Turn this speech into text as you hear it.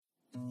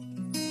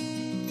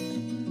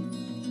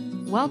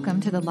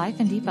Welcome to the Life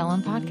in Deep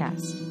Ellum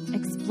podcast,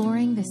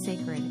 exploring the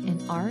sacred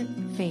in art,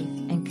 faith,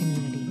 and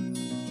community.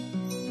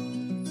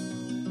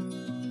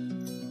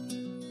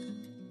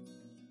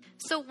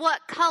 So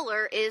what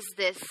color is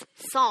this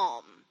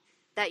psalm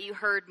that you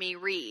heard me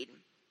read?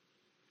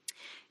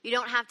 You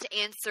don't have to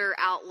answer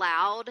out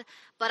loud,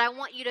 but I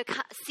want you to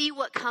see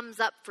what comes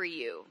up for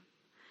you.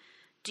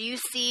 Do you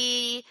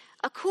see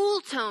a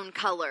cool tone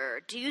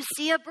color? Do you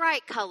see a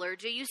bright color?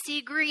 Do you see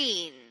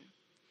green?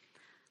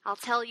 I'll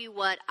tell you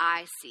what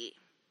I see.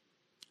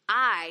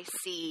 I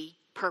see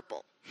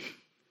purple.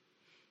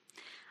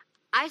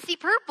 I see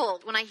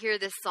purple when I hear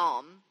this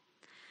psalm.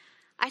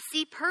 I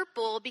see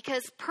purple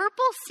because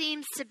purple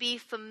seems to be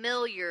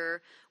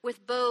familiar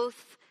with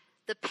both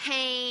the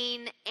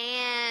pain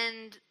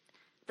and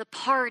the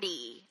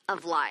party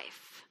of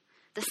life,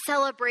 the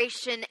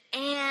celebration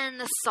and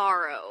the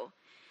sorrow.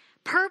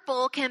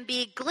 Purple can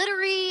be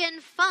glittery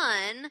and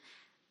fun,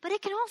 but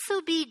it can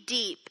also be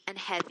deep and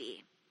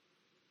heavy.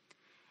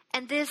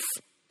 And this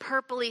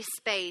purpley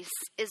space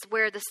is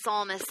where the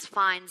psalmist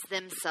finds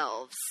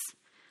themselves,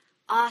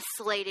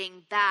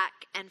 oscillating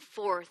back and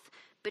forth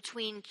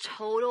between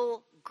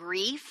total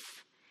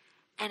grief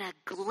and a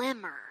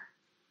glimmer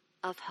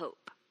of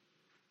hope.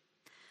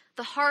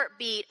 The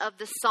heartbeat of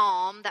the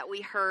psalm that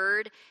we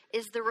heard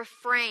is the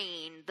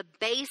refrain, the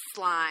bass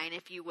line,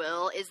 if you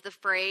will, is the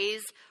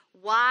phrase,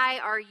 "Why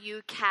are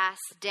you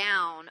cast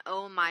down,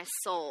 O my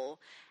soul,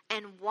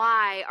 and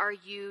why are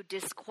you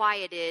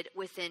disquieted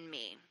within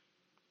me?"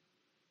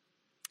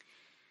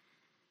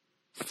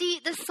 See,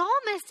 the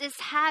psalmist is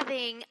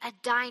having a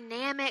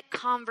dynamic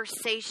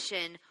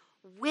conversation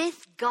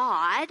with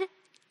God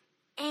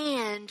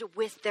and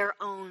with their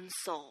own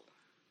soul.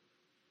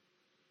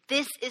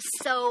 This is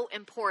so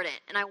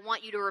important, and I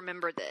want you to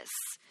remember this.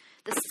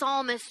 The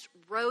psalmist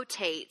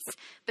rotates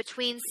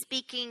between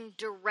speaking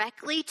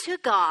directly to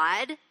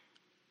God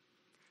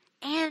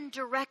and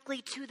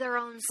directly to their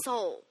own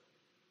soul.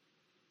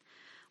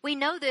 We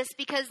know this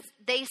because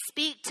they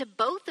speak to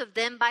both of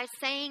them by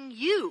saying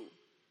you.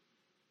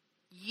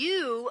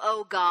 You,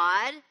 O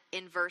God,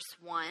 in verse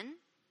 1.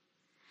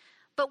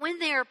 But when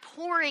they are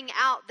pouring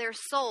out their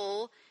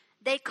soul,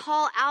 they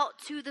call out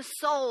to the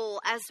soul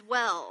as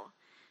well,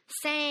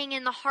 saying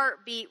in the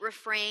heartbeat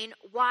refrain,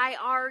 "Why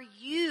are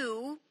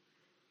you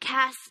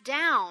cast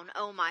down,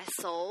 O my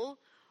soul?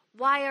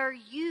 Why are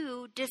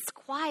you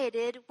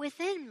disquieted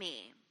within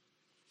me?"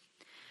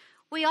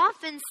 We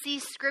often see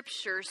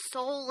Scripture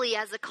solely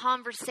as a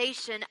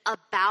conversation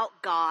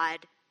about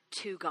God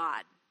to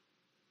God.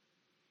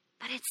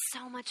 But it's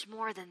so much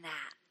more than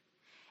that.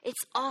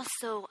 It's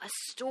also a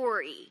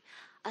story,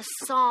 a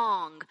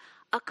song,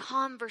 a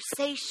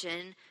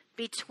conversation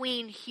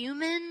between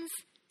humans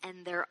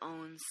and their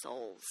own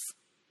souls.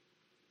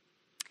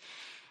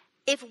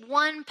 If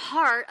one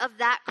part of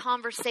that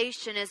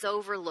conversation is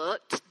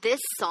overlooked,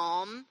 this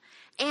psalm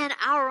and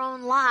our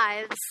own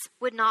lives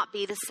would not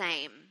be the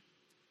same.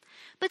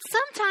 But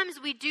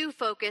sometimes we do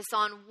focus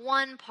on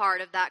one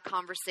part of that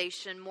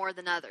conversation more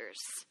than others.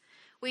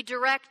 We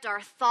direct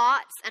our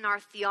thoughts and our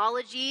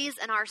theologies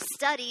and our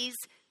studies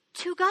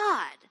to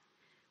God.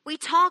 We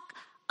talk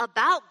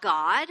about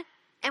God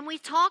and we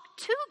talk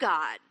to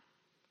God.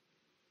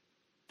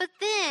 But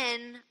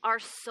then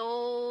our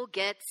soul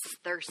gets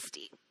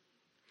thirsty.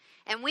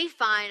 And we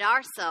find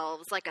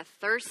ourselves like a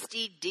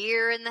thirsty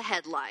deer in the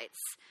headlights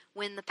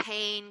when the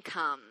pain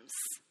comes.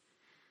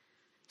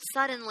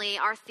 Suddenly,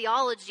 our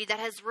theology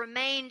that has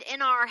remained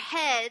in our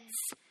heads,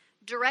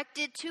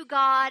 directed to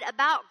God,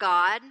 about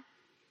God,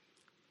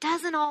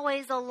 doesn't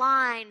always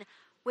align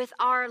with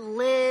our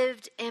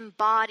lived,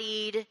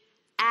 embodied,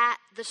 at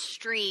the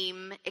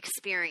stream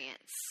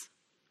experience.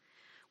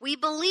 We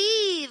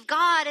believe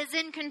God is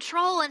in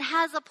control and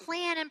has a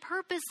plan and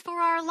purpose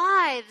for our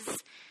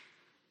lives.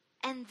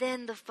 And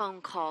then the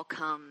phone call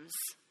comes.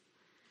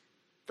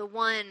 The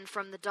one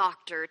from the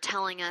doctor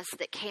telling us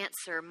that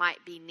cancer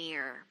might be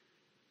near,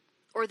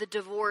 or the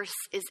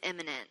divorce is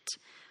imminent,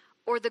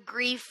 or the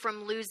grief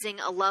from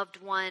losing a loved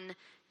one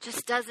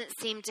just doesn't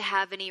seem to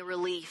have any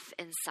relief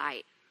in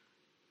sight.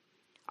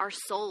 Our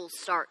souls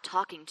start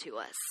talking to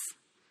us,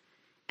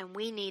 and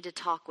we need to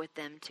talk with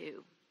them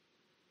too.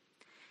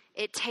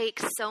 It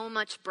takes so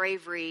much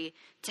bravery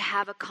to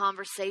have a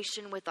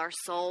conversation with our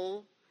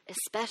soul,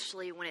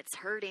 especially when it's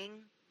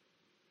hurting.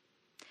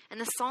 And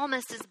the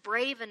psalmist is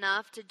brave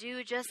enough to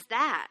do just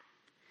that.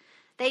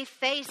 They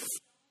face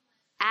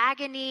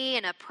agony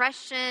and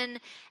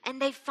oppression,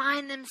 and they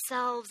find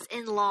themselves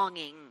in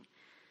longing.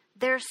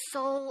 Their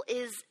soul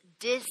is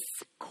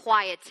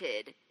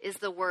disquieted, is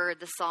the word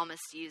the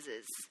psalmist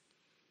uses.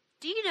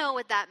 Do you know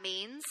what that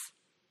means?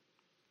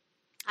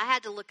 I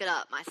had to look it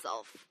up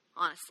myself,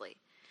 honestly.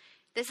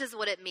 This is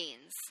what it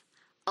means: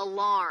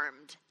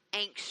 alarmed,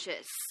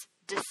 anxious,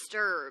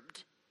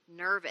 disturbed,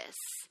 nervous,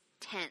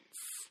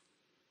 tense.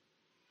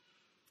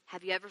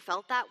 Have you ever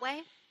felt that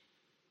way?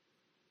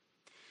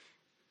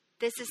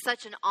 This is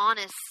such an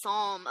honest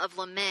psalm of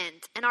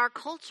lament, and our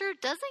culture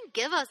doesn't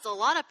give us a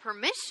lot of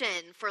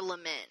permission for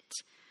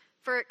lament.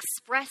 for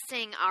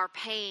expressing our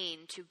pain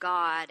to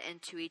God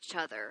and to each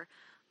other.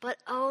 But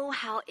oh,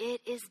 how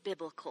it is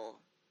biblical.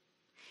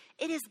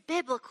 It is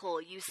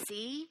biblical, you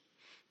see,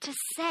 to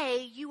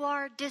say you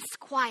are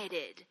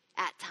disquieted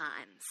at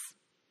times.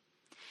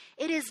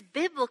 It is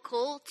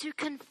biblical to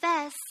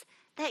confess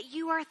that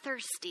you are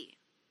thirsty.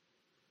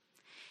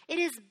 It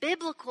is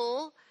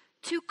biblical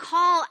to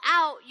call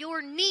out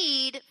your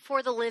need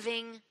for the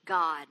living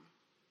God.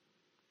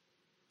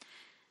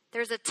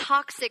 There's a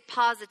toxic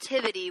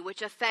positivity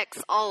which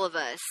affects all of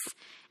us,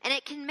 and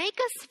it can make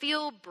us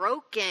feel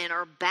broken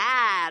or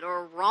bad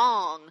or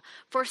wrong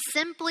for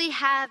simply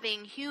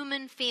having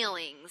human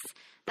feelings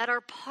that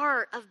are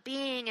part of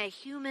being a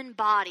human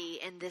body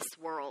in this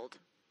world.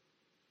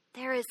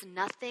 There is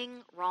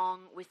nothing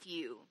wrong with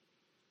you.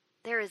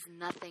 There is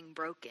nothing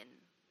broken.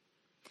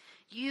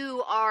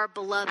 You are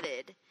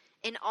beloved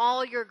in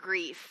all your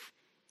grief,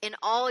 in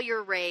all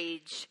your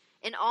rage,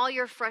 in all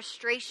your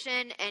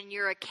frustration and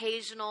your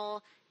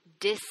occasional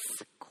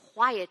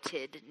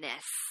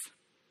disquietedness.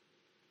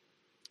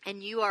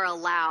 And you are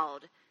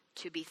allowed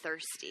to be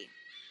thirsty,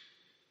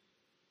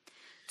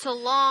 to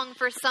long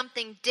for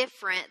something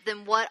different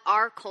than what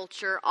our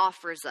culture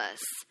offers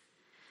us.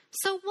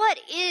 So what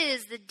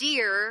is the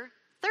deer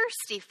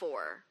thirsty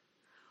for?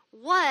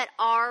 What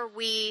are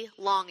we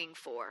longing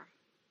for?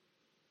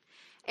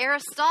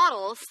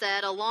 Aristotle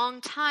said a long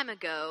time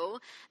ago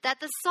that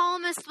the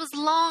psalmist was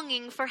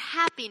longing for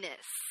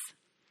happiness.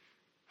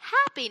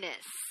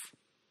 Happiness.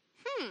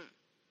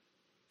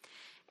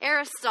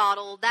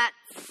 Aristotle, that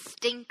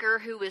stinker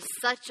who is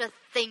such a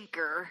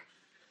thinker,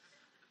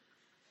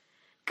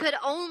 could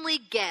only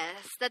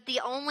guess that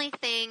the only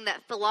thing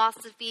that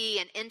philosophy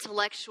and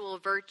intellectual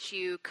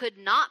virtue could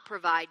not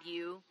provide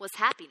you was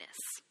happiness.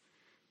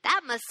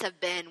 That must have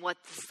been what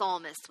the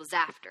psalmist was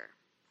after.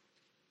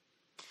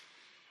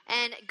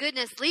 And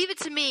goodness, leave it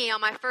to me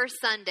on my first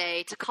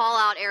Sunday to call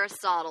out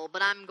Aristotle,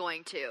 but I'm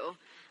going to.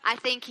 I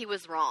think he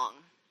was wrong.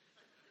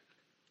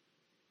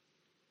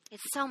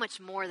 It's so much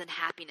more than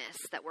happiness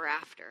that we're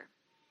after.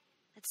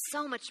 It's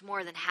so much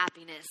more than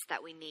happiness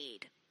that we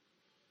need.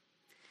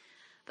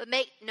 But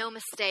make no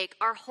mistake,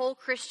 our whole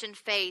Christian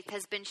faith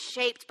has been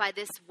shaped by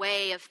this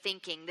way of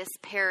thinking, this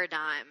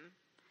paradigm.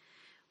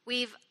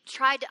 We've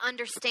tried to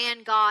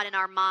understand God in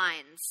our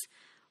minds,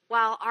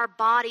 while our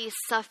bodies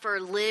suffer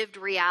lived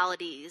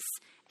realities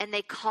and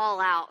they call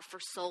out for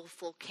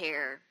soulful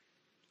care.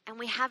 And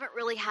we haven't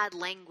really had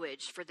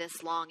language for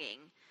this longing.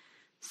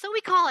 So we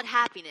call it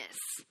happiness.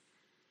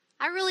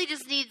 I really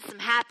just need some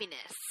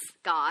happiness,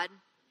 God.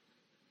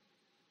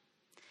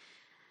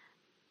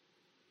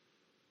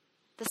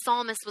 The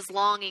psalmist was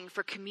longing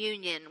for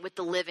communion with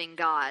the living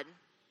God,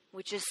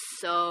 which is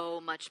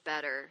so much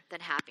better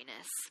than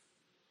happiness.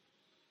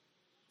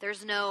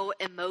 There's no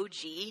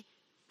emoji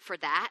for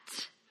that.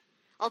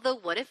 Although,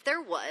 what if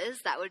there was?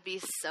 That would be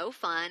so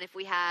fun if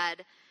we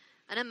had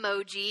an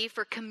emoji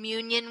for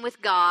communion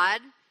with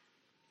God.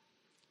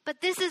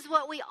 But this is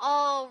what we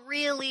all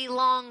really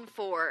long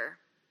for.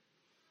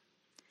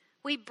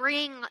 We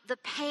bring the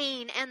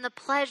pain and the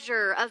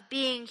pleasure of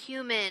being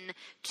human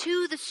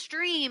to the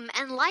stream,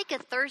 and like a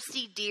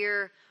thirsty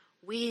deer,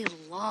 we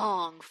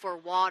long for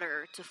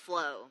water to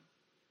flow.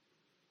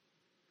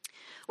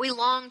 We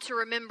long to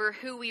remember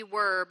who we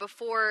were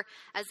before,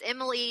 as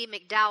Emily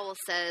McDowell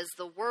says,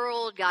 the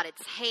world got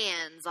its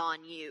hands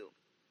on you.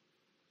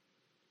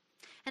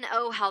 And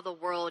oh, how the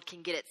world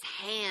can get its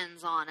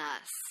hands on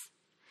us.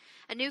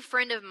 A new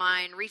friend of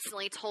mine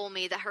recently told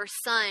me that her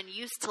son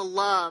used to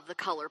love the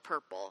color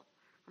purple.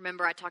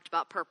 Remember, I talked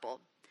about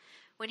purple.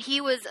 When he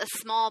was a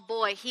small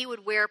boy, he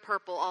would wear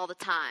purple all the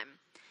time.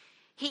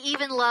 He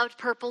even loved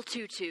purple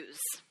tutus.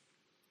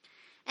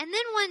 And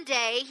then one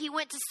day, he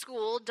went to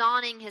school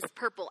donning his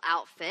purple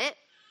outfit,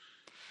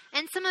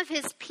 and some of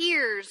his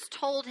peers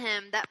told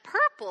him that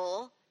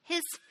purple,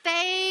 his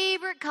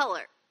favorite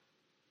color,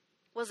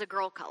 was a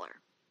girl color.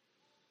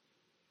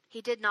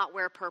 He did not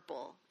wear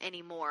purple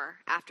anymore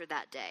after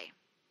that day.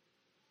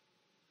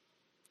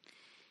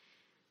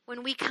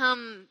 When we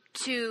come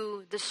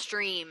to the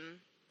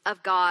stream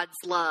of God's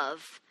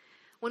love,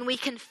 when we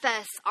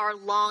confess our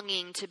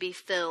longing to be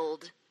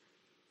filled,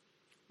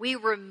 we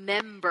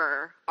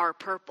remember our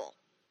purple.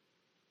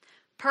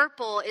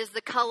 Purple is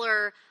the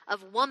color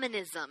of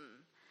womanism,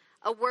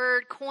 a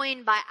word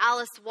coined by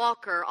Alice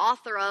Walker,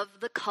 author of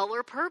The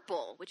Color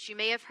Purple, which you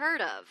may have heard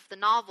of, the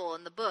novel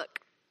and the book.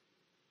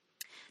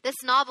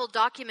 This novel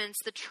documents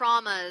the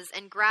traumas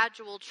and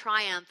gradual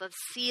triumph of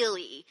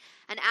Celie,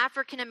 an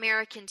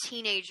African-American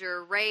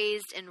teenager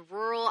raised in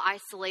rural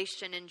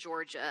isolation in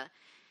Georgia,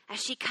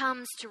 as she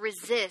comes to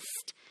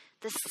resist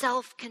the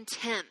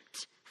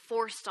self-contempt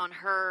forced on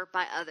her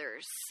by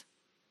others.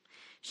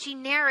 She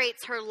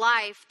narrates her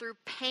life through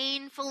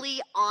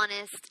painfully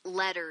honest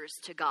letters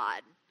to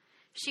God.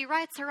 She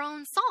writes her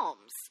own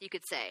psalms, you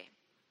could say.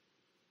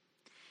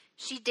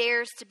 She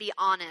dares to be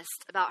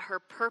honest about her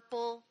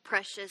purple,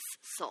 precious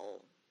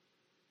soul.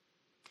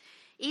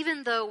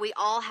 Even though we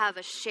all have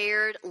a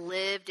shared,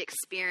 lived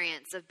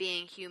experience of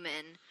being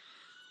human,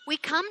 We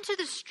come to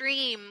the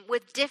stream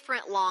with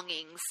different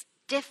longings,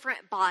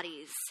 different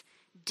bodies,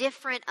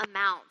 different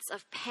amounts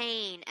of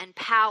pain and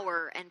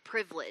power and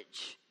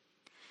privilege.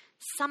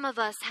 Some of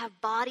us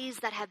have bodies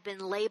that have been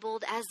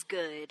labeled as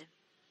good.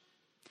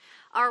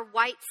 Our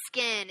white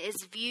skin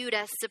is viewed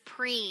as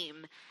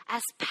supreme,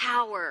 as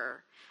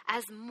power,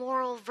 as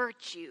moral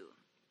virtue.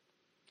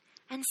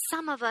 And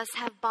some of us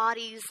have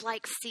bodies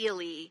like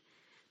Celie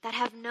that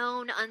have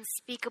known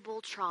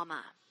unspeakable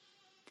trauma.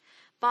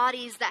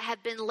 Bodies that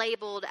have been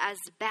labeled as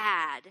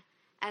bad,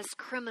 as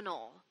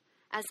criminal,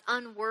 as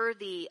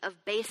unworthy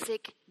of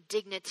basic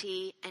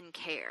dignity and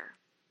care.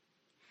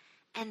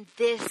 And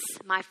this,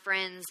 my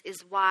friends,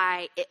 is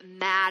why it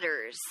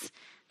matters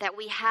that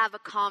we have a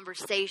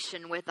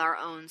conversation with our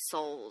own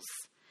souls,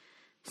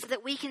 so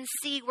that we can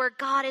see where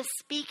God is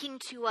speaking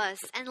to us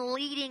and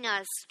leading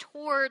us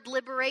toward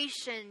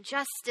liberation,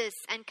 justice,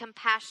 and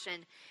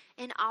compassion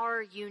in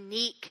our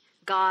unique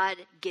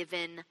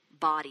God-given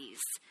bodies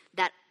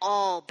that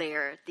all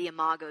bear the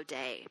Imago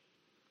Dei.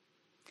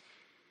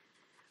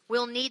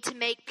 We'll need to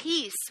make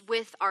peace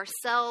with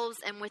ourselves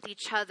and with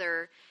each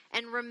other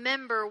and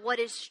remember what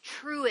is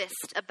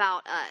truest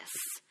about us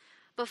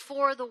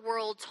before the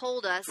world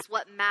told us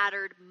what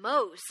mattered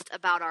most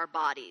about our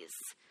bodies,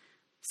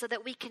 so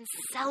that we can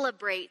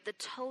celebrate the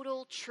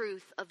total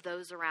truth of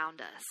those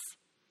around us.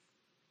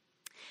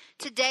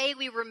 Today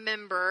we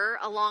remember,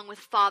 along with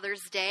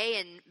Father's Day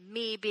and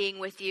me being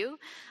with you,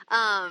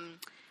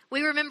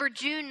 we remember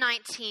June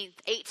 19th,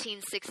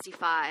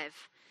 1865,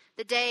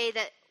 the day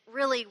that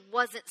really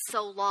wasn't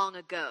so long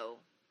ago,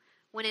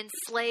 when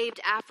enslaved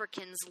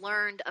Africans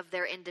learned of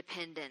their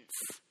independence.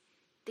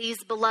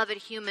 These beloved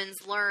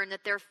humans learned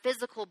that their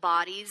physical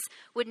bodies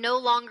would no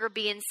longer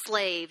be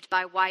enslaved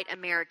by white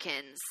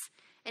Americans.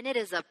 And it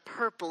is a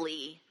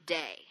purpley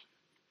day,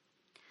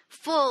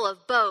 full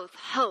of both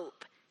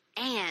hope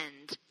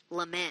and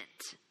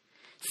lament,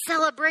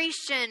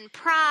 celebration,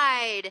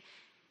 pride,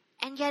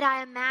 and yet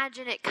I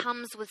imagine it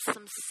comes with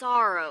some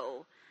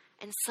sorrow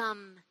and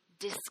some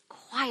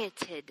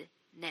disquietedness.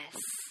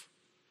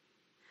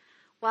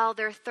 While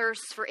their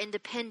thirst for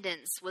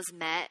independence was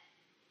met,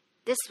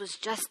 this was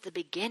just the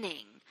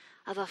beginning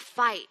of a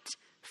fight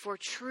for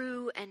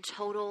true and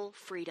total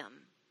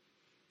freedom.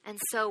 And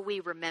so we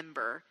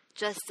remember,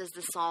 just as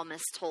the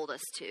psalmist told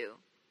us to.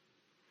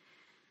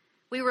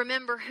 We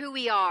remember who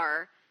we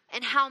are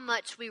and how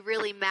much we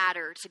really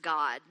matter to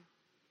God.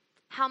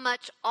 How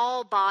much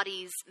all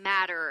bodies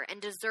matter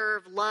and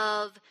deserve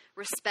love,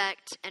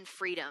 respect, and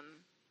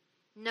freedom.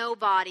 No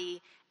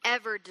body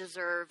ever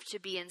deserved to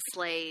be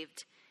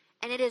enslaved.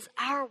 And it is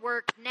our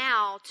work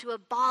now to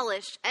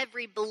abolish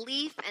every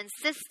belief and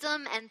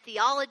system and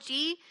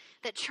theology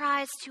that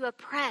tries to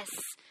oppress,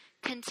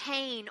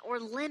 contain, or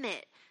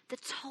limit the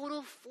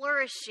total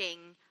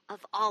flourishing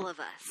of all of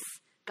us,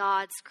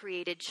 God's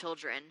created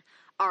children.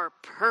 Our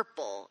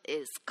purple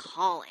is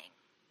calling.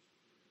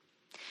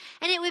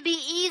 And it would be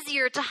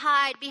easier to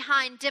hide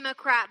behind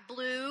Democrat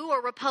blue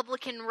or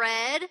Republican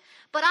red,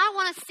 but I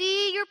want to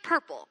see your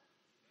purple.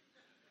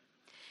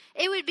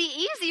 It would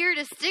be easier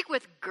to stick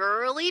with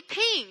girly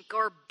pink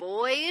or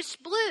boyish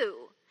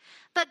blue.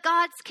 But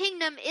God's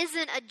kingdom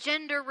isn't a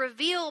gender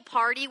reveal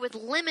party with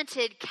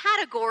limited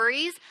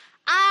categories.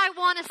 I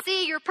want to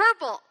see your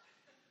purple.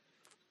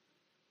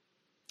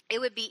 It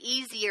would be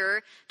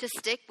easier to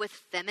stick with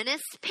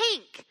feminist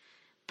pink.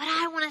 But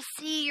I want to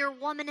see your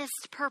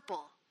womanist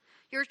purple,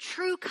 your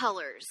true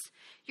colors,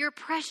 your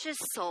precious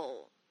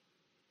soul.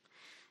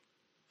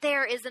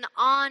 There is an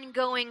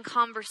ongoing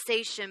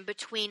conversation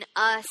between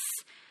us,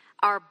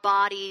 our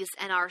bodies,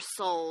 and our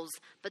souls.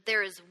 But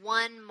there is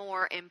one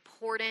more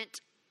important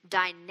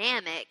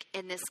dynamic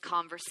in this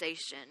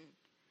conversation.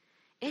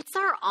 It's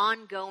our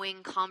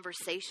ongoing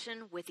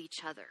conversation with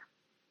each other.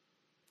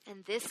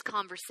 And this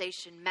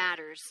conversation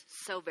matters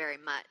so very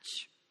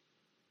much.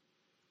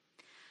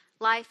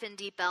 Life in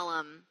Deep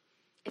Ellum,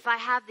 if I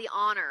have the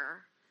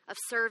honor of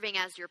serving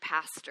as your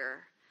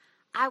pastor,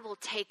 I will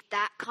take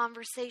that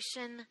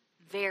conversation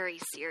very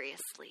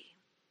seriously.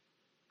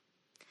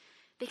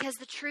 Because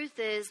the truth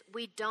is,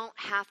 we don't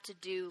have to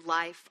do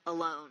life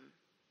alone.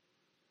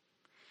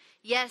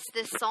 Yes,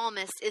 this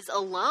psalmist is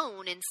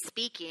alone in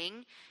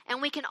speaking,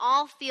 and we can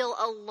all feel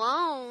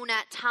alone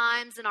at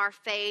times in our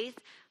faith,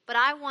 but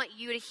I want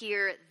you to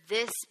hear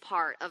this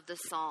part of the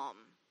psalm.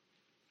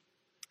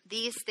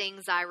 These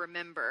things I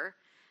remember,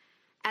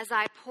 as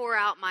I pour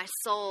out my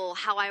soul,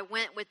 how I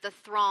went with the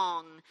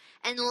throng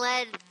and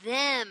led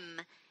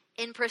them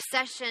in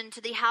procession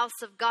to the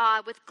house of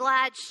God with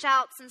glad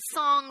shouts and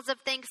songs of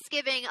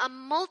thanksgiving, a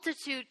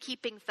multitude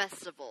keeping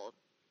festival.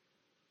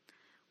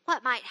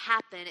 What might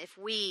happen if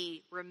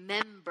we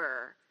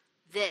remember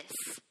this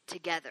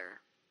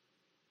together?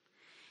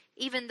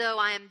 Even though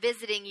I am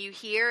visiting you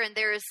here and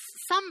there is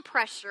some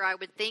pressure, I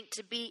would think,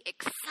 to be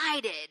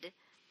excited,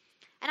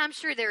 and I'm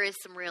sure there is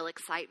some real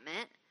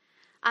excitement,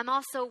 I'm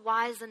also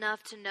wise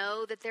enough to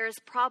know that there is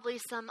probably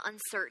some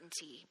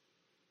uncertainty,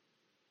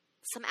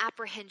 some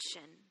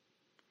apprehension,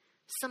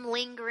 some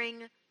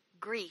lingering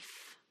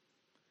grief,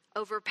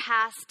 over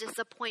past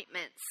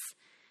disappointments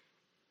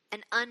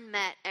and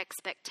unmet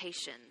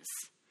expectations.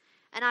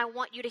 And I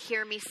want you to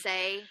hear me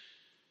say,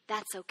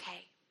 that's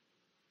okay.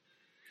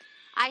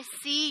 I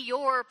see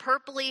your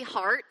purpley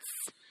hearts,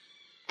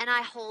 and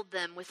I hold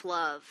them with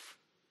love.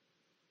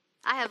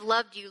 I have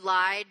loved you,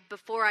 Lyde,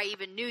 before I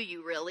even knew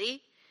you,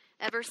 really.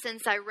 Ever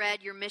since I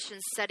read your mission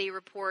study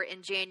report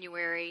in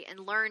January and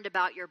learned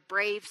about your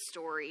brave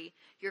story,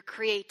 your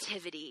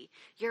creativity,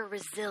 your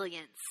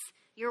resilience,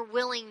 your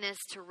willingness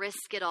to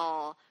risk it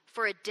all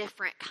for a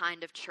different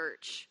kind of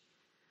church.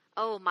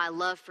 Oh, my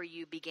love for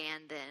you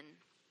began then.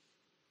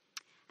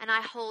 And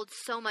I hold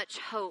so much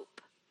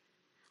hope.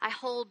 I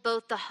hold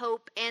both the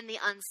hope and the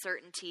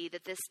uncertainty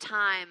that this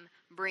time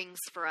brings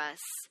for us.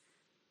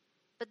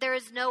 But there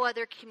is no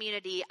other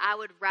community I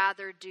would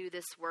rather do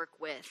this work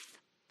with.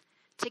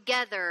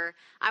 Together,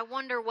 I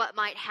wonder what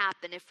might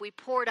happen if we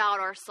poured out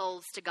our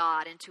souls to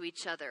God and to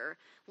each other,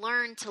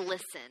 learned to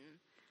listen,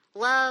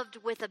 loved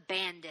with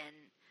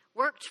abandon,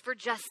 worked for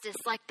justice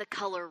like the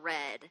color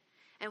red,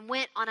 and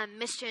went on a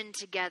mission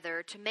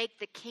together to make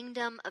the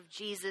kingdom of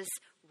Jesus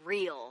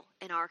real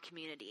in our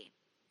community.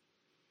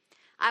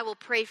 I will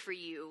pray for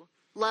you,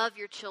 love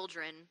your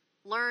children,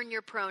 learn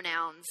your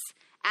pronouns,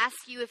 ask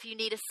you if you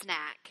need a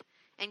snack,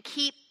 and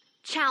keep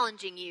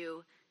challenging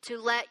you to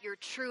let your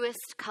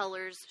truest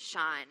colors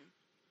shine.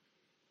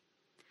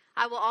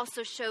 I will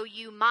also show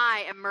you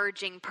my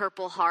emerging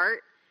purple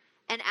heart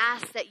and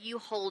ask that you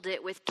hold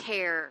it with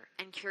care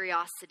and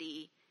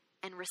curiosity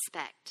and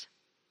respect.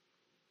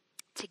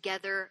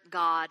 Together,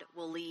 God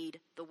will lead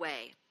the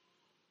way.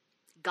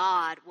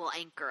 God will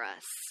anchor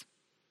us.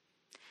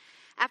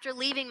 After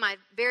leaving my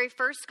very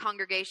first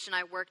congregation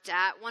I worked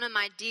at, one of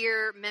my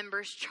dear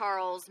members,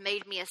 Charles,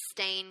 made me a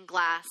stained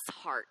glass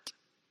heart.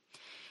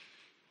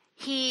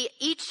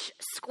 Each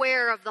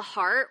square of the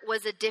heart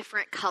was a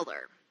different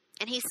color,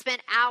 and he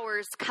spent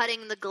hours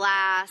cutting the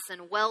glass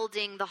and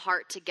welding the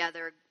heart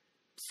together,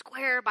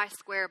 square by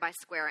square by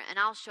square, and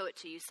I'll show it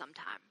to you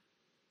sometime.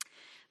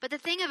 But the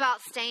thing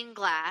about stained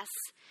glass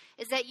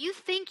is that you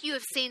think you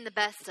have seen the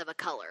best of a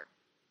color.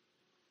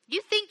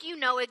 You think you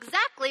know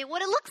exactly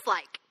what it looks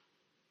like.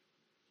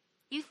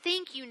 You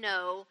think you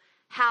know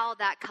how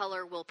that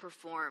color will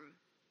perform.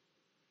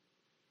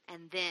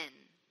 And then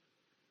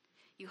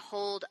you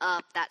hold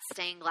up that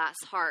stained glass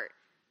heart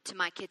to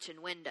my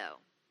kitchen window,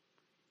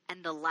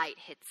 and the light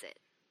hits it.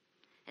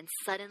 And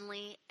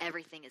suddenly,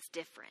 everything is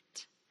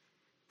different.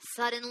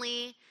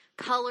 Suddenly,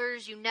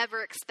 colors you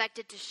never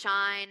expected to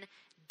shine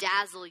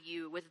dazzle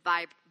you with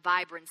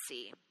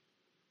vibrancy.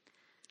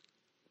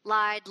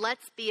 Lyde,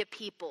 let's be a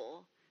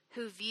people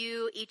who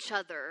view each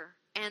other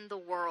and the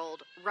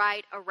world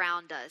right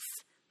around us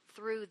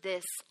through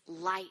this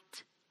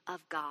light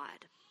of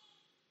God.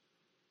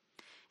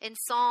 In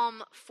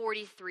Psalm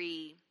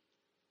 43,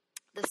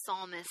 the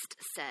psalmist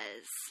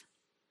says,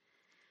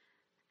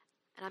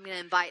 and I'm going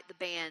to invite the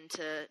band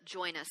to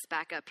join us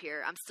back up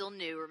here. I'm still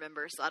new,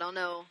 remember, so I don't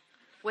know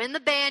when the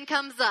band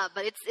comes up,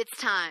 but it's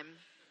time.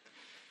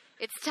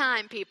 It's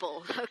time,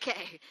 people.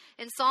 Okay.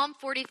 In Psalm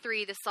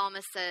 43, the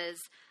psalmist says,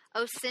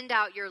 "Oh, send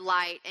out your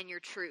light and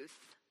your truth.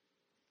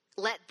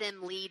 Let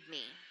them lead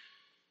me.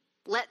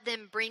 Let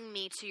them bring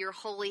me to your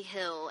holy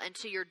hill and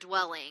to your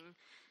dwelling.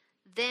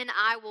 Then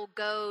I will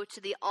go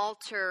to the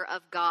altar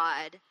of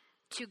God,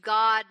 to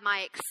God my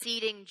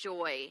exceeding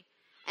joy,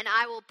 and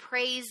I will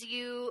praise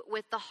you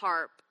with the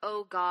harp,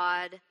 O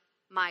God,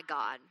 my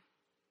God."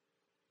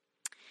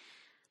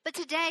 But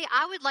today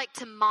I would like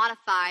to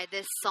modify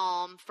this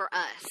psalm for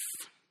us.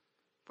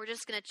 We're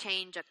just going to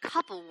change a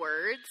couple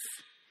words,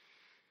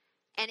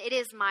 and it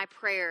is my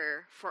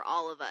prayer for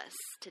all of us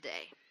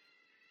today.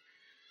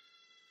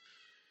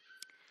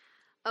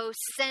 Oh,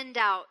 send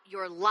out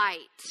your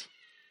light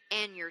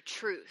and your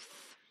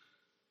truth.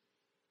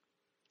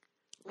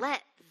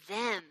 Let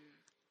them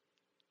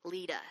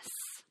lead us.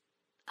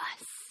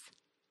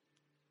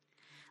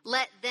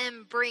 Let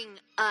them bring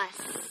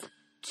us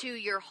to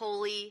your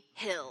holy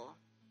hill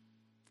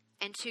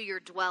and to your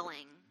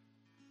dwelling.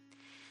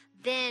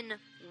 Then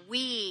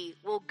we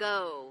will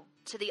go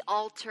to the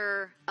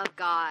altar of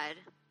God,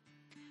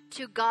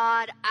 to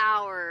God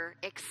our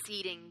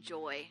exceeding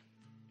joy.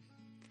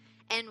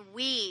 And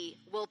we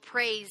will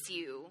praise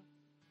you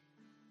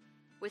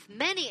with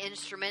many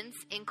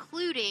instruments,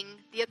 including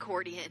the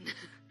accordion.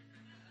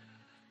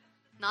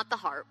 Not the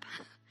harp.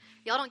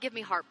 Y'all don't give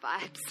me harp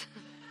vibes.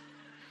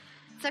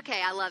 It's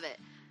okay, I love it.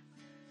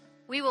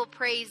 We will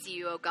praise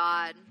you, O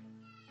God,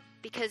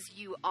 because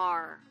you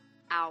are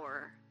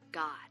our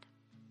God.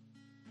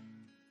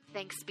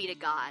 Thanks be to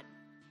God.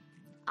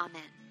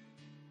 Amen.